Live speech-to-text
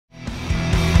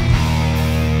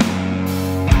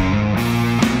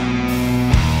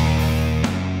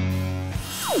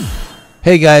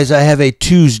Hey guys, I have a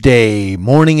Tuesday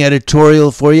morning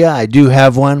editorial for you. I do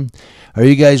have one. Are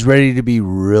you guys ready to be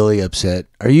really upset?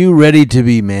 Are you ready to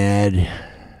be mad?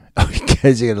 Oh, you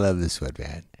guys are going to love this one,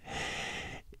 man.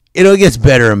 It gets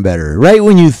better and better. Right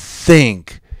when you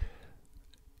think,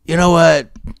 you know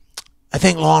what? I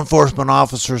think law enforcement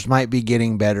officers might be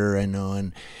getting better,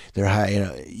 and they're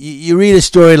high. You read a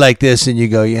story like this and you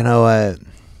go, you know what?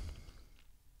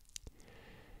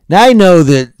 Now I know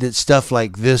that stuff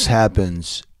like this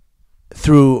happens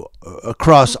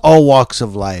across all walks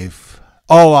of life,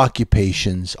 all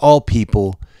occupations, all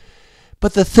people.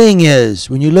 But the thing is,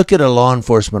 when you look at a law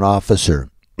enforcement officer,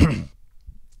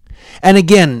 and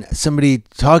again, somebody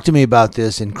talked to me about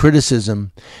this in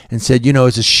criticism and said,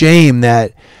 it's a shame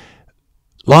that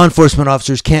law enforcement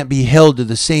officers can't be held to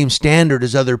the same standard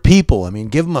as other people. I mean,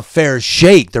 give them a fair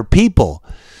shake. They're people.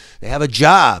 They have a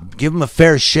job. Give them a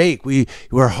fair shake.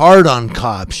 We're hard on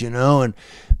cops,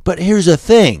 but here's the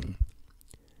thing.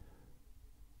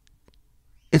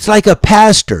 It's like a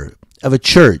pastor of a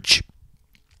church.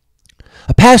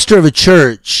 A pastor of a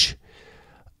church,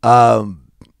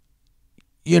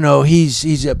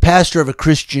 he's a pastor of a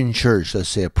Christian church, let's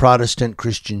say a Protestant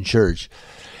Christian church.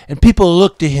 And people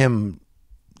look to him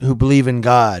who believe in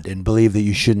God and believe that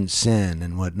you shouldn't sin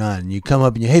and whatnot. And you come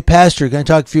up and hey, pastor, can I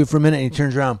talk to you for a minute? And he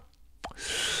turns around.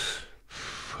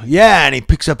 Yeah, and he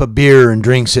picks up a beer and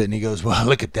drinks it, and he goes, well,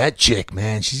 look at that chick,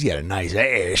 man. She's got a nice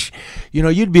ass.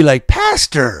 You'd be like,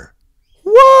 pastor,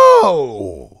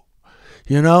 whoa,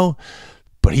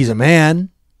 but he's a man.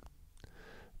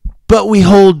 But we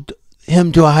hold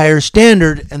him to a higher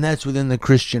standard, and that's within the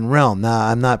Christian realm. Now,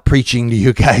 I'm not preaching to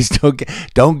you guys.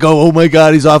 Don't go, oh my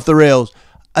God, he's off the rails.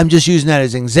 I'm just using that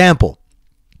as an example,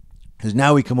 because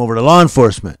now we come over to law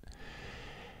enforcement.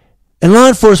 And law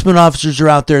enforcement officers are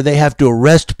out there, they have to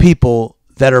arrest people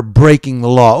that are breaking the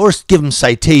law or give them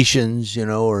citations,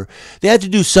 or they have to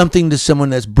do something to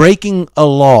someone that's breaking a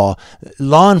law.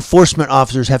 Law enforcement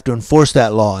officers have to enforce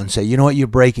that law and say, you know what, you're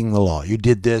breaking the law. You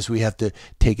did this. We have to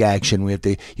take action. We have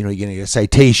to, you're going to get a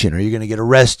citation, or you're going to get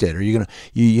arrested, or you're going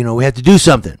to, we have to do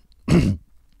something.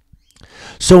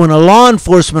 So when a law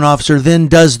enforcement officer then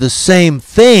does the same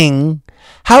thing,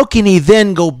 how can he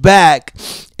then go back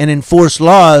and enforce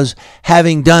laws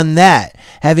having done that,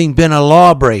 having been a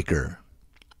lawbreaker?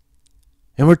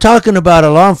 And we're talking about a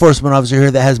law enforcement officer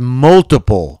here that has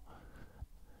multiple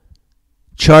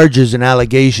charges and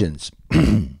allegations.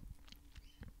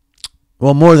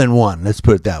 Well, more than one, let's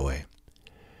put it that way.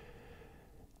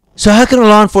 So how can a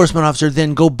law enforcement officer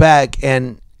then go back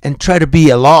and try to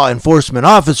be a law enforcement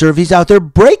officer if he's out there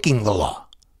breaking the law?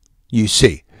 You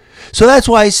see. So that's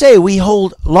why I say we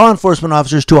hold law enforcement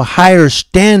officers to a higher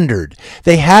standard.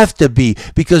 They have to be,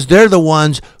 because they're the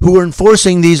ones who are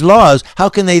enforcing these laws. How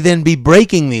can they then be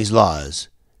breaking these laws?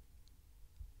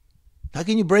 How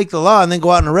can you break the law and then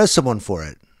go out and arrest someone for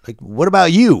it? Like, what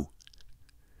about you?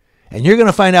 And you're going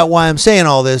to find out why I'm saying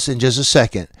all this in just a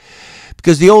second.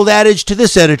 Because the old adage to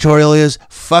this editorial is,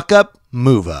 fuck up,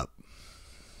 move up.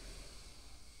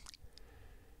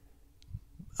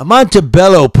 A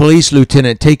Montebello police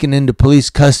lieutenant taken into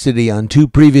police custody on 2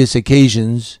 previous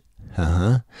occasions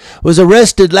was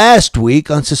arrested last week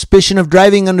on suspicion of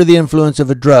driving under the influence of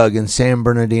a drug in San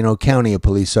Bernardino County, a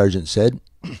police sergeant said.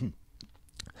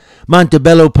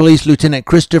 Montebello Police Lieutenant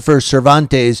Christopher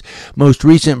Cervantes' most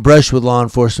recent brush with law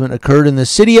enforcement occurred in the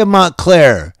city of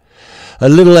Montclair a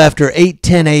little after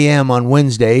 8:10 a.m. on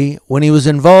Wednesday when he was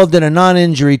involved in a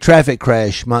non-injury traffic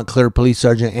crash, Montclair Police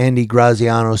Sergeant Andy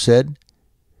Graziano said.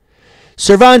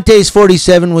 Cervantes,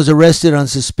 47, was arrested on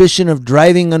suspicion of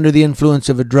driving under the influence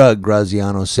of a drug,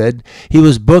 Graziano said. He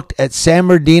was booked at San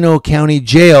Bernardino County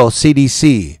Jail,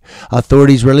 CDC.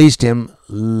 Authorities released him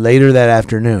later that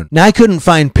afternoon. Now, I couldn't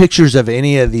find pictures of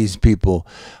any of these people.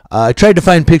 I tried to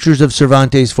find pictures of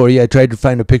Cervantes for you. I tried to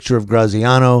find a picture of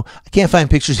Graziano. I can't find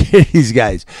pictures of these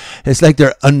guys. It's like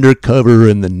they're undercover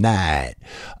in the night.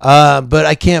 But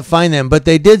I can't find them. But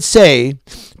they did say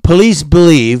police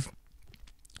believe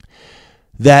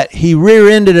that he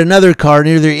rear-ended another car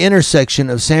near the intersection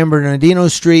of San Bernardino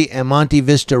Street and Monte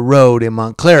Vista Road in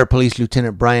Montclair, Police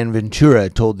Lieutenant Brian Ventura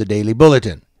told the Daily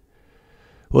Bulletin.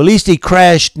 Well, at least he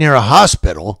crashed near a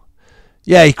hospital.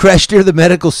 Yeah, he crashed near the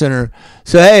medical center.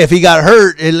 So, hey, if he got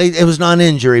hurt, it was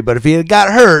non-injury. But if he had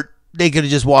got hurt, they could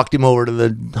have just walked him over to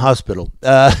the hospital.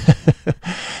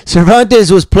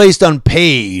 Cervantes was placed on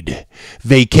paid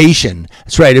vacation.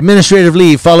 That's right, administrative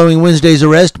leave following Wednesday's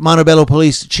arrest, Montebello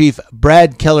Police Chief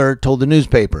Brad Keller told the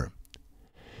newspaper.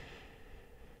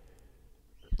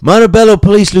 Montebello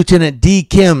Police Lieutenant D.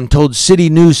 Kim told City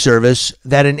News Service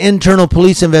that an internal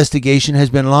police investigation has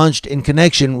been launched in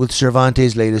connection with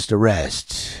Cervantes' latest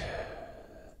arrest.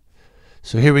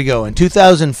 So here we go. In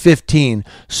 2015,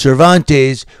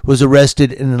 Cervantes was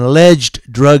arrested in an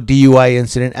alleged drug DUI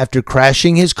incident after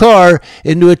crashing his car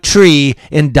into a tree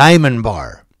in Diamond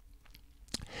Bar.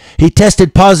 He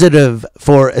tested positive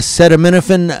for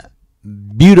acetaminophen,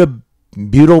 butyl,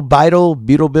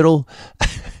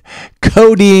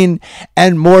 codeine,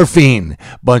 and morphine.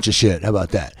 Bunch of shit. How about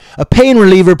that? A pain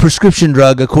reliever prescription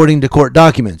drug, according to court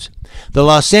documents. The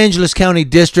Los Angeles County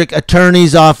District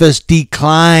Attorney's Office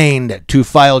declined to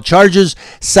file charges,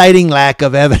 citing lack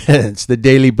of evidence, the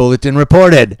Daily Bulletin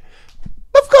reported.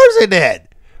 Of course it did.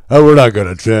 Oh, we're not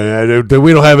going to say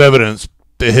we don't have evidence.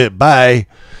 Bye.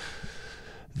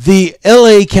 The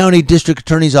L.A. County District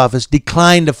Attorney's Office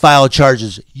declined to file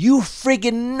charges. You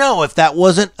friggin' know if that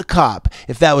wasn't a cop,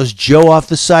 if that was Joe off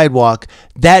the sidewalk,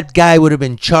 that guy would have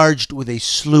been charged with a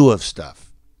slew of stuff.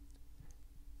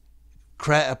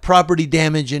 Property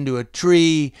damage into a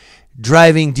tree,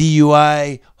 driving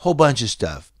DUI, whole bunch of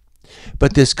stuff.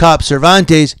 But this cop,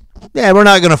 Cervantes, we're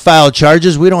not going to file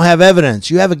charges. We don't have evidence.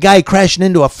 You have a guy crashing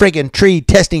into a friggin' tree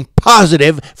testing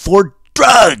positive for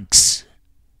drugs.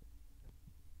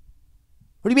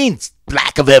 What do you mean,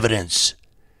 lack of evidence?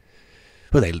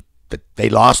 Well, they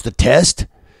lost the test.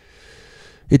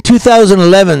 In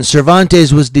 2011,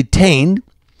 Cervantes was detained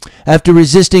after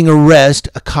resisting arrest.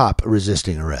 A cop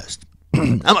resisting arrest.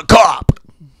 I'm a cop.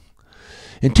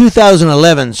 In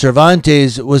 2011,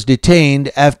 Cervantes was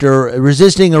detained after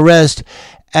resisting arrest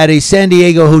at a San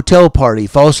Diego hotel party,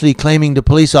 falsely claiming to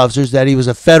police officers that he was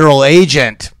a federal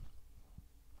agent.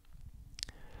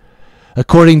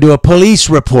 According to a police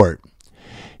report,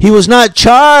 he was not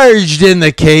charged in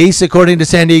the case, according to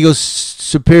San Diego's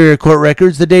Superior Court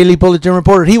records. The Daily Bulletin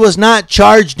reported he was not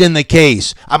charged in the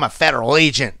case. I'm a federal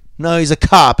agent. No, he's a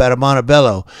cop out of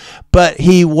Montebello, but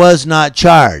he was not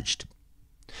charged.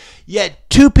 Yet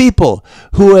two people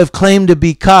who have claimed to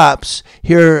be cops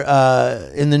here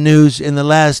in the news in the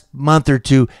last month or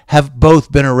two have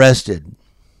both been arrested,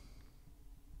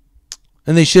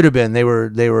 and they should have been. They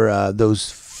were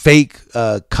those fake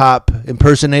cop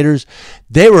impersonators.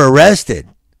 They were arrested.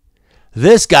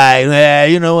 This guy,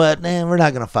 you know what? We're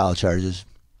not going to file charges.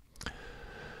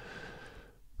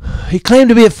 He claimed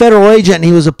to be a federal agent, and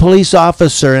he was a police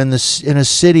officer in a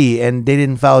city, and they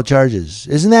didn't file charges.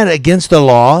 Isn't that against the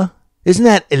law? Isn't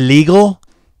that illegal?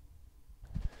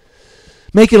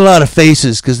 Making a lot of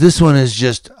faces because this one is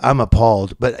just, I'm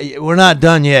appalled. But we're not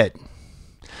done yet.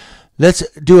 Let's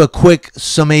do a quick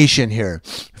summation here.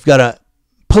 We've got a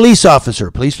police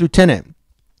officer, police lieutenant,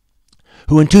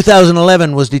 who in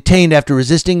 2011 was detained after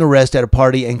resisting arrest at a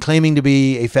party and claiming to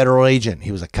be a federal agent.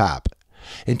 He was a cop.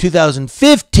 In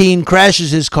 2015,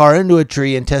 crashes his car into a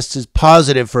tree and tests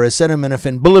positive for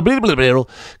acetaminophen,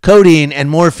 codeine, and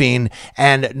morphine,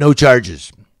 and no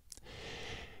charges.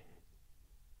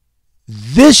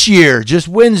 This year, just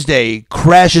Wednesday,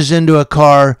 crashes into a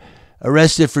car,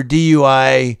 arrested for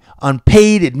DUI on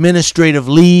paid administrative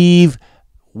leave.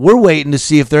 We're waiting to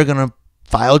see if they're going to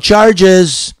file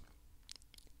charges.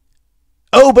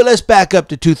 Oh, but let's back up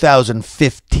to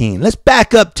 2015. Let's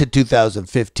back up to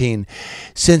 2015.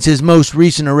 Since his most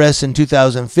recent arrest in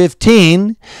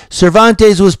 2015,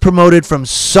 Cervantes was promoted from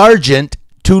sergeant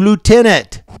to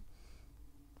lieutenant.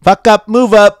 Fuck up,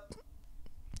 move up.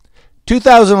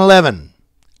 2011.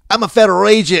 I'm a federal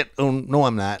agent. Oh, no,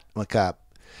 I'm not. I'm a cop.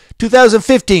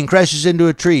 2015, crashes into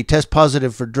a tree, test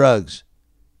positive for drugs.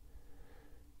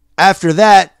 After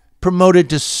that, promoted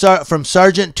from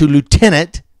sergeant to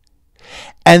lieutenant.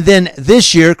 And then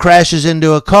this year crashes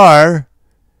into a car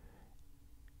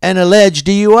and alleged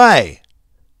DUI.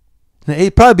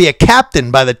 He'd probably be a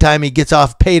captain by the time he gets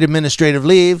off paid administrative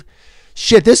leave.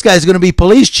 Shit, this guy's going to be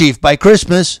police chief by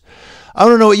Christmas. I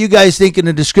don't know what you guys think in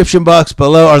the description box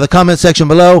below or the comment section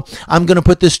below. I'm going to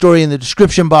put this story in the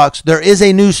description box. There is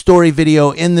a news story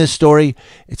video in this story.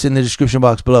 It's in the description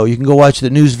box below. You can go watch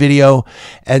the news video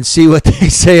and see what they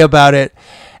say about it.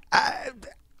 I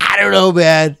don't know,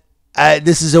 man.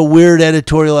 This is a weird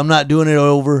editorial. I'm not doing it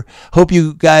over. Hope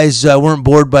you guys weren't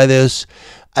bored by this.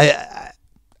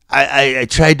 I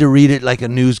tried to read it like a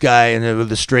news guy and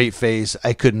with a straight face.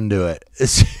 I couldn't do it.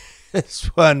 It's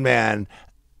fun, man.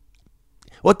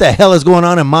 What the hell is going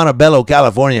on in Montebello,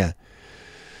 California?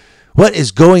 What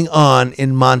is going on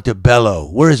in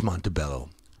Montebello? Where is Montebello?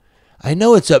 I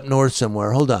know it's up north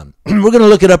somewhere. Hold on. We're going to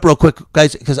look it up real quick,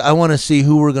 guys, because I want to see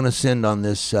who we're going to send on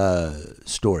this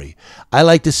story. I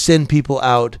like to send people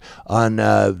out on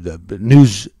the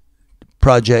news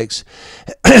projects.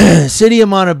 City of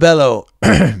Montebello.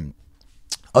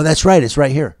 Oh, that's right. It's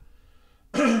right here.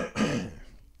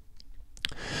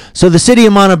 So the city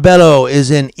of Montebello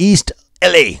is in East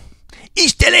LA.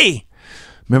 East LA.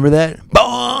 Remember that?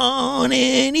 Born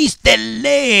in East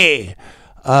LA.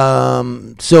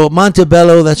 So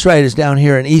Montebello, that's right, is down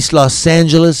here in East Los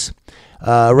Angeles,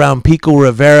 around Pico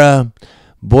Rivera,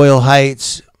 Boyle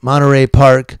Heights, Monterey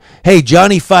Park. Hey,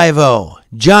 Johnny 5-0.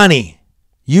 Johnny,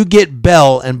 you get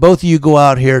Bell, and both of you go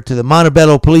out here to the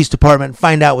Montebello Police Department and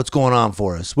find out what's going on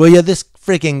for us. Will you? This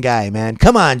freaking guy, man.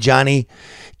 Come on, Johnny.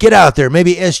 Get out there.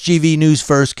 Maybe SGV News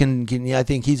First can I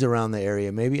think he's around the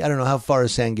area. Maybe. I don't know how far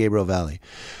is San Gabriel Valley.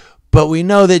 But we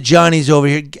know that Johnny's over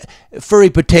here.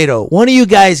 Furry Potato. One of you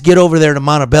guys get over there to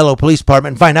Montebello Police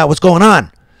Department and find out what's going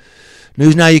on.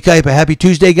 News Now Yucaipa. Happy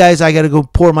Tuesday, guys. I got to go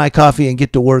pour my coffee and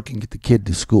get to work and get the kid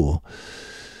to school.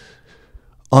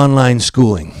 Online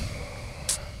schooling.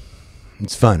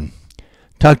 It's fun.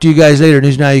 Talk to you guys later.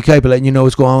 News Now Yucaipa, letting you know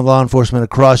what's going on with law enforcement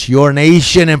across your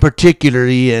nation, and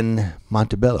particularly in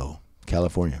Montebello,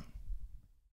 California.